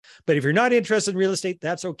But if you're not interested in real estate,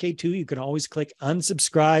 that's okay too. You can always click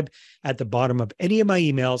unsubscribe at the bottom of any of my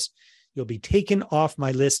emails. You'll be taken off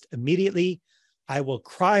my list immediately. I will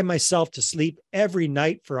cry myself to sleep every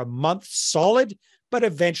night for a month solid, but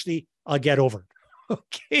eventually I'll get over it.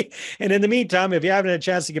 Okay. And in the meantime, if you haven't had a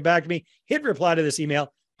chance to get back to me, hit reply to this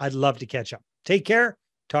email. I'd love to catch up. Take care.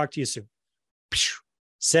 Talk to you soon.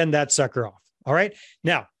 Send that sucker off. All right.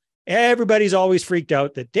 Now, everybody's always freaked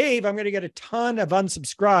out that, Dave, I'm going to get a ton of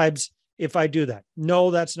unsubscribes if I do that. No,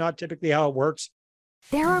 that's not typically how it works.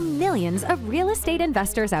 There are millions of real estate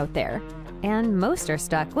investors out there, and most are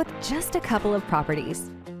stuck with just a couple of properties.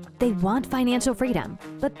 They want financial freedom,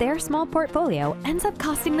 but their small portfolio ends up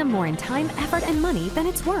costing them more in time, effort, and money than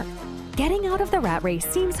it's worth. Getting out of the rat race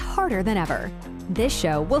seems harder than ever. This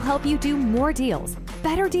show will help you do more deals,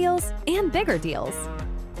 better deals, and bigger deals.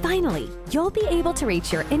 Finally, you'll be able to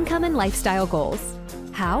reach your income and lifestyle goals.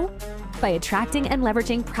 How? By attracting and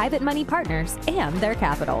leveraging private money partners and their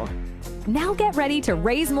capital. Now get ready to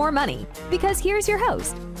raise more money, because here's your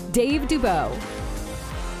host, Dave Dubeau.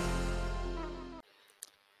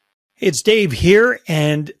 It's Dave here,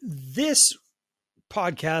 and this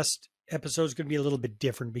podcast episode is going to be a little bit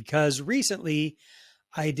different because recently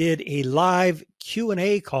I did a live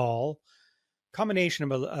Q&A call,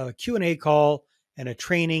 combination of a Q&A call and a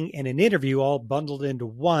training and an interview all bundled into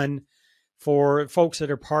one for folks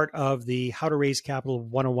that are part of the How to Raise Capital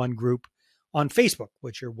 101 group on Facebook,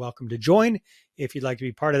 which you're welcome to join if you'd like to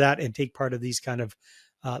be part of that and take part of these kind of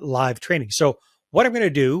live training. So what I'm going to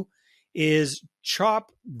do is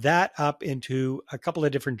chop that up into a couple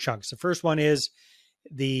of different chunks. The first one is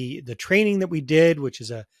the training that we did, which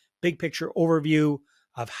is a big picture overview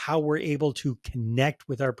of how we're able to connect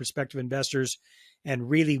with our prospective investors and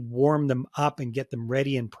really warm them up and get them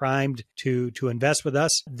ready and primed to invest with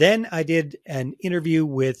us. Then I did an interview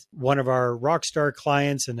with one of our rockstar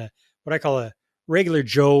clients and what I call a regular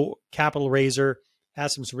Joe capital raiser.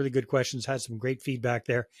 Asked him some really good questions, had some great feedback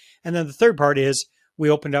there. And then the third part is we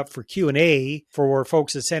opened up for Q&A for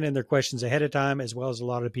folks that sent in their questions ahead of time, as well as a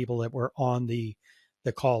lot of people that were on the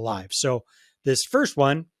call live. So this first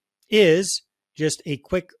one is just a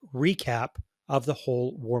quick recap of the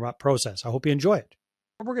whole warm-up process. I hope you enjoy it.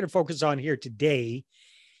 What we're going to focus on here today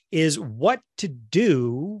is what to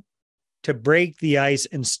do to break the ice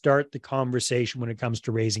and start the conversation when it comes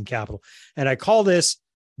to raising capital. And I call this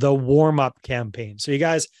the warm-up campaign. So you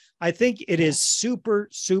guys, I think it is super,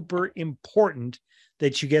 super important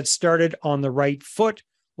that you get started on the right foot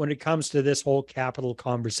when it comes to this whole capital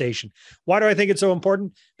conversation. Why do I think it's so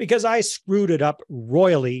important? Because I screwed it up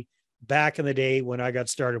royally back in the day when I got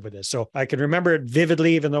started with this. So I can remember it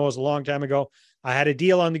vividly, even though it was a long time ago. I had a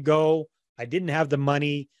deal on the go. I didn't have the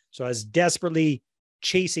money. So I was desperately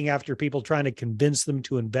chasing after people, trying to convince them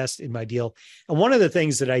to invest in my deal. And one of the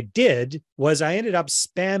things that I did was I ended up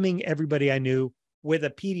spamming everybody I knew with a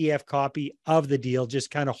PDF copy of the deal, just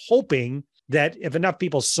kind of hoping that if enough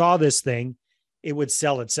people saw this thing, it would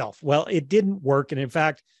sell itself. Well, it didn't work. And in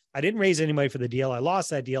fact, I didn't raise any money for the deal. I lost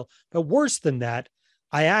that deal. But worse than that,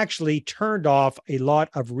 I actually turned off a lot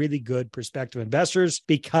of really good prospective investors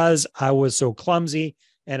because I was so clumsy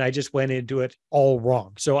and I just went into it all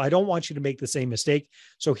wrong. So I don't want you to make the same mistake.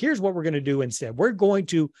 So here's what we're going to do instead. We're going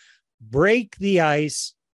to break the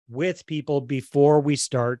ice with people before we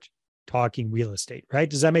start talking real estate, right?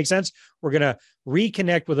 Does that make sense? We're going to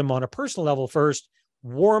reconnect with them on a personal level first,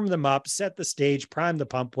 warm them up, set the stage, prime the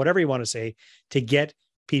pump, whatever you want to say, to get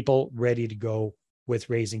people ready to go with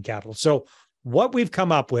raising capital. So what we've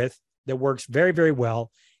come up with that works very, very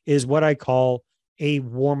well is what I call a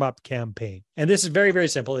warm-up campaign. And this is very, very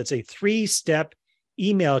simple. It's a 3-step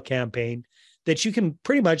email campaign that you can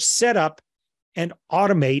pretty much set up and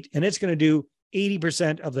automate, and it's going to do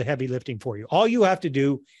 80% of the heavy lifting for you. All you have to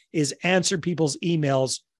do is answer people's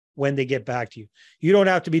emails when they get back to you. You don't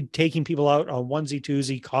have to be taking people out on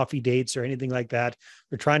onesie-twosie coffee dates or anything like that,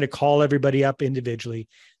 or trying to call everybody up individually.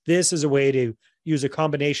 This is a way to use a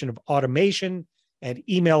combination of automation and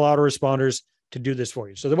email autoresponders to do this for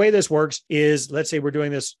you. So the way this works is, let's say we're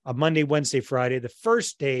doing this on Monday, Wednesday, Friday. The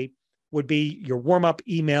first day would be your warm-up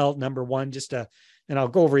email, number one, and I'll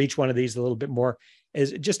go over each one of these a little bit more,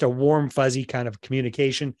 is just a warm, fuzzy kind of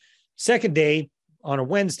communication. Second day, on a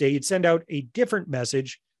Wednesday, you'd send out a different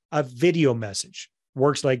message, a video message.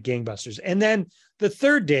 Works like gangbusters. And then the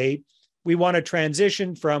third day, we want to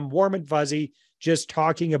transition from warm and fuzzy, just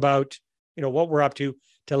talking about, what we're up to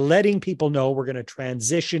letting people know we're going to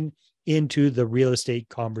transition into the real estate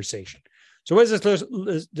conversation. So what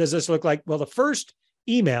does this look like? Well, the first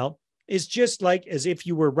email is just like as if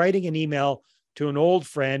you were writing an email to an old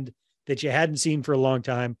friend that you hadn't seen for a long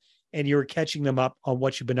time. and you're catching them up on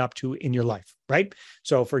what you've been up to in your life, right?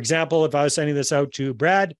 So for example, if I was sending this out to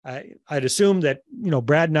Brad, I'd assume that,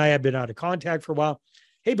 Brad and I have been out of contact for a while.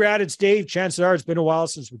 Hey, Brad, it's Dave. Chances are it's been a while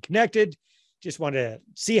since we connected. Just want to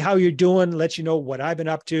see how you're doing, let you know what I've been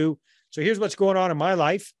up to. So here's what's going on in my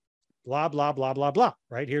life, blah, blah, blah, blah, blah,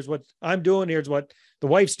 right? Here's what I'm doing. Here's what the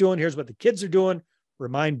wife's doing. Here's what the kids are doing.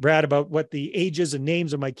 Remind Brad about what the ages and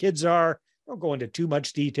names of my kids are. I don't go into too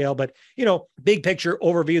much detail, but, big picture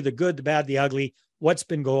overview, the good, the bad, the ugly, what's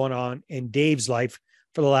been going on in Dave's life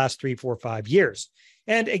for the last 3, 4, 5 years.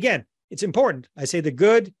 And again, it's important. I say the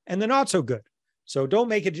good and the not so good. So don't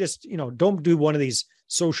make it just, don't do one of these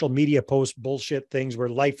social media post bullshit things where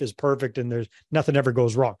life is perfect and there's nothing ever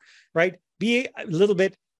goes wrong, right? Be a little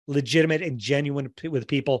bit legitimate and genuine with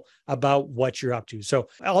people about what you're up to. So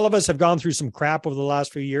all of us have gone through some crap over the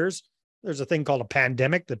last few years. There's a thing called a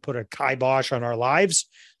pandemic that put a kibosh on our lives.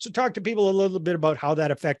 So talk to people a little bit about how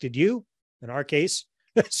that affected you. In our case,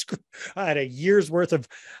 I had a year's worth of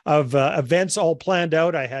events all planned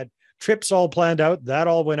out. I had trips all planned out. That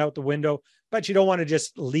all went out the window, but you don't want to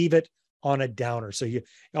just leave it on a downer. So you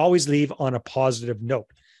always leave on a positive note.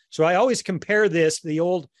 So I always compare this to the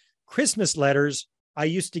old Christmas letters I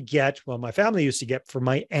used to get, my family used to get from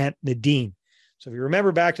my Aunt Nadine. So if you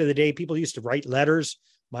remember back to the day, people used to write letters.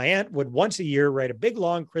 My aunt would once a year write a big,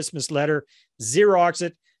 long Christmas letter, Xerox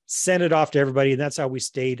it, send it off to everybody. And that's how we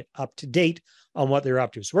stayed up to date on what they're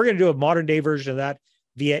up to. So we're going to do a modern day version of that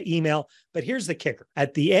via email. But here's the kicker.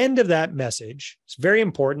 At the end of that message, it's very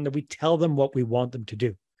important that we tell them what we want them to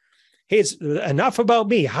do. Hey, it's enough about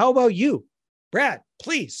me. How about you? Brad,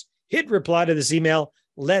 please hit reply to this email.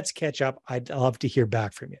 Let's catch up. I'd love to hear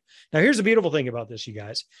back from you. Now, here's the beautiful thing about this, you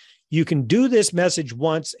guys. You can do this message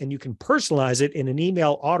once and you can personalize it in an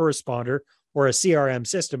email autoresponder or a CRM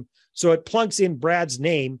system. So it plunks in Brad's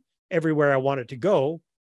name everywhere I want it to go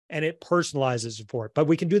and it personalizes it for it. But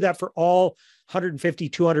we can do that for all 150,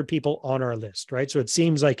 200 people on our list, right? So it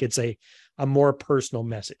seems like it's a more personal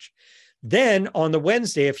message. Then on the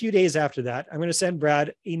Wednesday, a few days after that, I'm going to send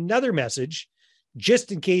Brad another message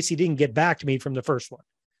just in case he didn't get back to me from the first one.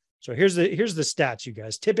 So here's the stats, you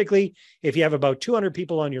guys. Typically, if you have about 200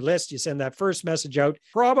 people on your list, you send that first message out,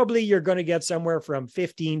 probably you're going to get somewhere from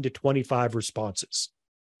 15 to 25 responses.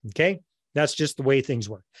 Okay. That's just the way things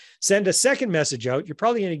work. Send a second message out. You're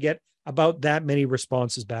probably going to get about that many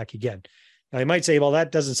responses back again. Now you might say, well,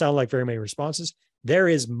 that doesn't sound like very many responses. There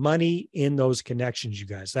is money in those connections, you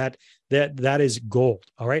guys. That is gold.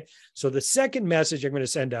 All right. So the second message I'm going to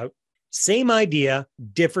send out, same idea,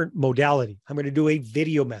 different modality. I'm going to do a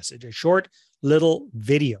video message, a short little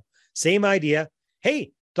video. Same idea.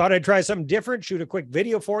 Hey, thought I'd try something different, shoot a quick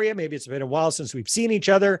video for you. Maybe it's been a while since we've seen each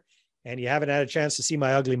other and you haven't had a chance to see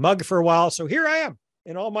my ugly mug for a while. So here I am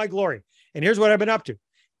in all my glory. And here's what I've been up to.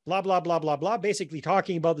 Blah, blah, blah, blah, blah. Basically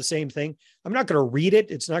talking about the same thing. I'm not going to read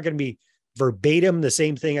it. It's not going to be verbatim the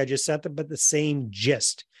same thing I just sent them, but the same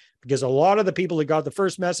gist. Because a lot of the people that got the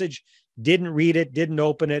first message didn't read it, didn't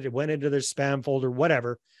open it. It went into their spam folder,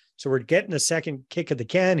 whatever. So we're getting a second kick of the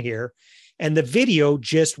can here. And the video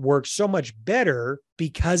just works so much better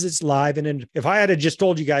because it's live. And if I had just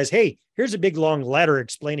told you guys, hey, here's a big long letter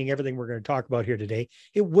explaining everything we're going to talk about here today,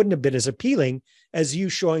 it wouldn't have been as appealing as you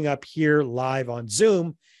showing up here live on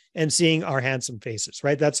Zoom and seeing our handsome faces,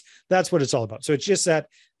 right? That's what it's all about. So it's just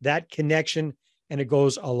that connection, and it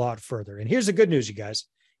goes a lot further. And here's the good news, you guys.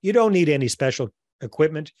 You don't need any special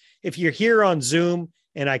equipment. If you're here on Zoom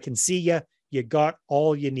and I can see you, you got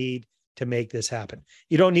all you need to make this happen.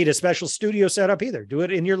 You don't need a special studio setup either. Do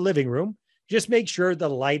it in your living room. Just make sure the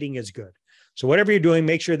lighting is good. So whatever you're doing,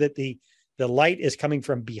 make sure that the light is coming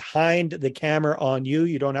from behind the camera on you.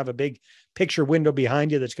 You don't have a big picture window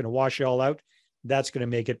behind you that's going to wash it all out. That's going to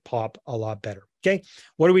make it pop a lot better. Okay.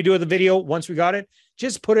 What do we do with the video once we got it?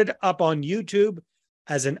 Just put it up on YouTube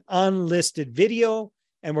as an unlisted video.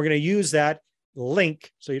 And we're going to use that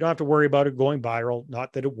link. So you don't have to worry about it going viral.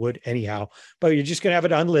 Not that it would anyhow, but you're just going to have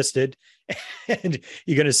it unlisted and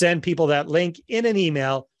you're going to send people that link in an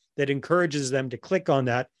email that encourages them to click on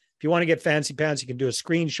that. If you want to get fancy pants, you can do a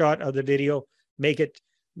screenshot of the video, make it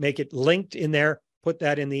linked in there, put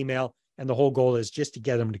that in the email. And the whole goal is just to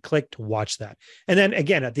get them to click to watch that. And then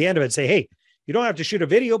again, at the end of it, say, hey, you don't have to shoot a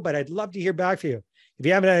video, but I'd love to hear back from you. If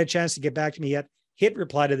you haven't had a chance to get back to me yet, hit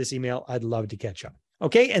reply to this email. I'd love to catch up.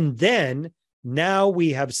 Okay. And then now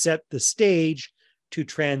we have set the stage to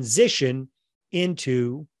transition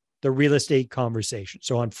into the real estate conversation.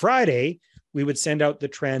 So on Friday, we would send out the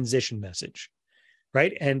transition message,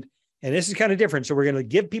 right? And this is kind of different. So we're going to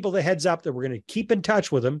give people the heads up that we're going to keep in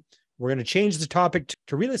touch with them. We're going to change the topic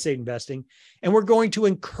to real estate investing, and we're going to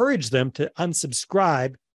encourage them to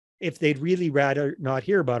unsubscribe if they'd really rather not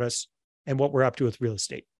hear about us and what we're up to with real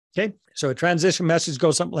estate. Okay. So a transition message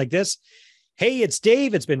goes something like this. Hey, it's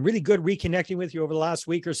Dave. It's been really good reconnecting with you over the last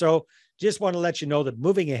week or so. Just want to let you know that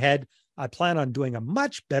moving ahead, I plan on doing a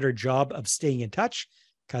much better job of staying in touch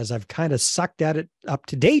because I've kind of sucked at it up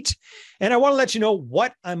to date. And I want to let you know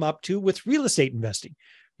what I'm up to with real estate investing.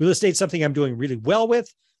 Real estate is something I'm doing really well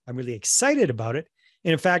with. I'm really excited about it.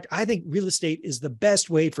 And in fact, I think real estate is the best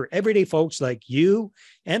way for everyday folks like you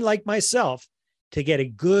and like myself to get a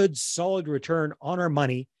good, solid return on our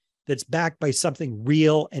money that's backed by something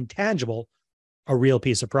real and tangible, a real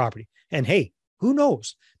piece of property. And hey, who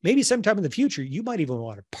knows? Maybe sometime in the future, you might even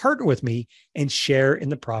want to partner with me and share in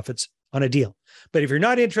the profits on a deal. But if you're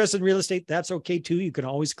not interested in real estate, that's okay too. You can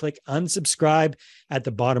always click unsubscribe at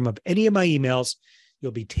the bottom of any of my emails.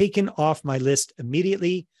 You'll be taken off my list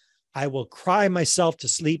immediately. I will cry myself to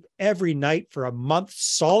sleep every night for a month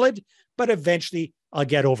solid, but eventually I'll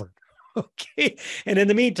get over it. Okay. And in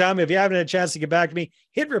the meantime, if you haven't had a chance to get back to me,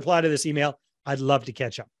 hit reply to this email. I'd love to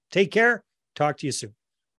catch up. Take care. Talk to you soon.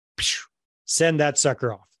 Send that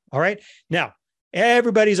sucker off. All right. Now,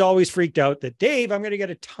 everybody's always freaked out that, Dave, I'm going to get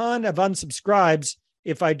a ton of unsubscribes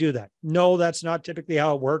if I do that. No, that's not typically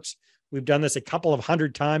how it works. We've done this a couple of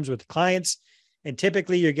 100 times with clients, and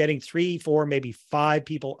typically you're getting 3, 4, maybe 5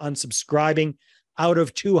 people unsubscribing out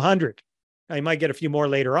of 200. Now, you might get a few more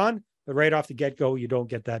later on, but right off the get-go, you don't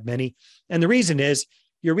get that many. And the reason is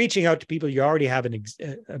you're reaching out to people you already have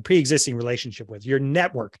a pre-existing relationship with, your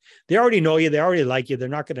network. They already know you. They already like you. They're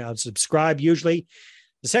not going to unsubscribe usually.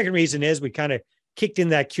 The second reason is we kind of kicked in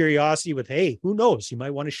that curiosity with, hey, who knows? You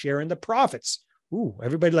might want to share in the profits. Ooh,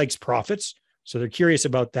 everybody likes profits. So they're curious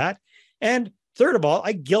about that. And third of all,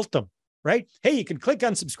 I guilt them, right? Hey, you can click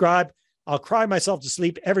unsubscribe. I'll cry myself to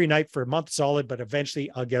sleep every night for a month solid, but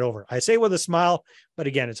eventually I'll get over it. I say it with a smile, but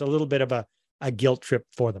again, it's a little bit of a guilt trip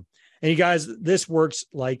for them. And you guys, this works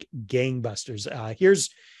like gangbusters.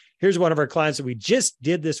 Here's one of our clients that we just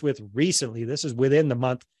did this with recently. This is within the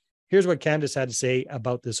month. Here's what Candace had to say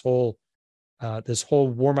about this whole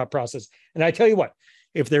warm-up process. And I tell you what,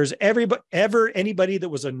 if there's ever anybody that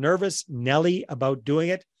was a nervous Nelly about doing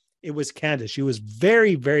it, it was Candace. She was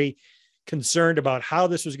very, very concerned about how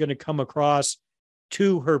this was going to come across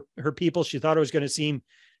to her people. She thought it was going to seem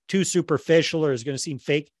too superficial or it was going to seem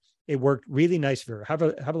fake. It worked really nice for her. Have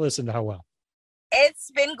a listen to how well.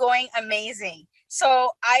 It's been going amazing.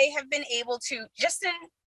 So I have been able to, just in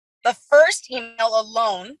the first email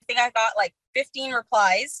alone, I think I got like 15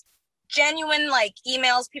 replies, genuine like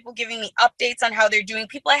emails, people giving me updates on how they're doing,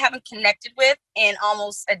 people I haven't connected with in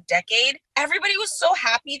almost a decade. Everybody was so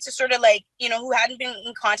happy to sort of like, who hadn't been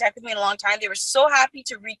in contact with me in a long time. They were so happy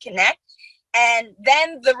to reconnect. And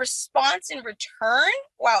then the response in return,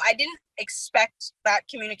 wow, I didn't expect that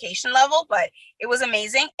communication level, but it was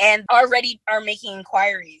amazing. And already are making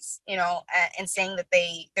inquiries, and saying that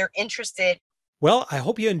they're interested. Well, I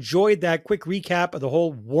hope you enjoyed that quick recap of the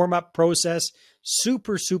whole warm-up process.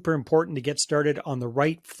 Super, super important to get started on the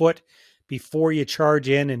right foot before you charge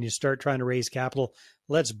in and you start trying to raise capital.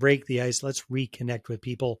 Let's break the ice. Let's reconnect with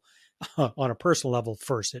people on a personal level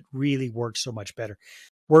first. It really works so much better.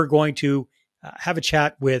 We're going to have a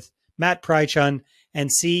chat with Matt Prychun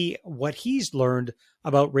and see what he's learned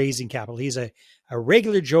about raising capital. He's a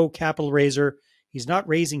regular Joe capital raiser. He's not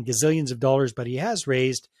raising gazillions of dollars, but he has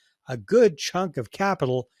raised a good chunk of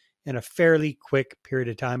capital in a fairly quick period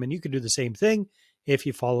of time. And you can do the same thing if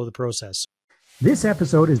you follow the process. This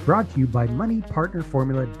episode is brought to you by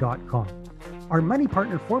MoneyPartnerFormula.com. Our Money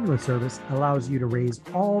Partner Formula service allows you to raise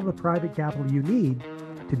all the private capital you need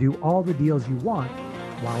to do all the deals you want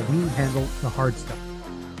while we handle the hard stuff.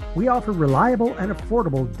 We offer reliable and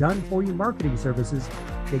affordable done-for-you marketing services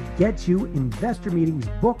that get you investor meetings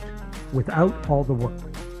booked without all the work.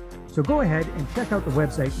 So go ahead and check out the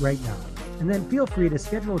website right now, and then feel free to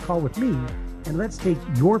schedule a call with me, and let's take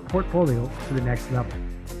your portfolio to the next level.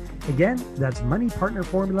 Again, that's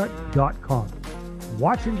MoneyPartnerFormula.com.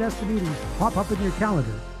 Watch investor meetings pop up in your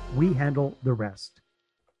calendar. We handle the rest.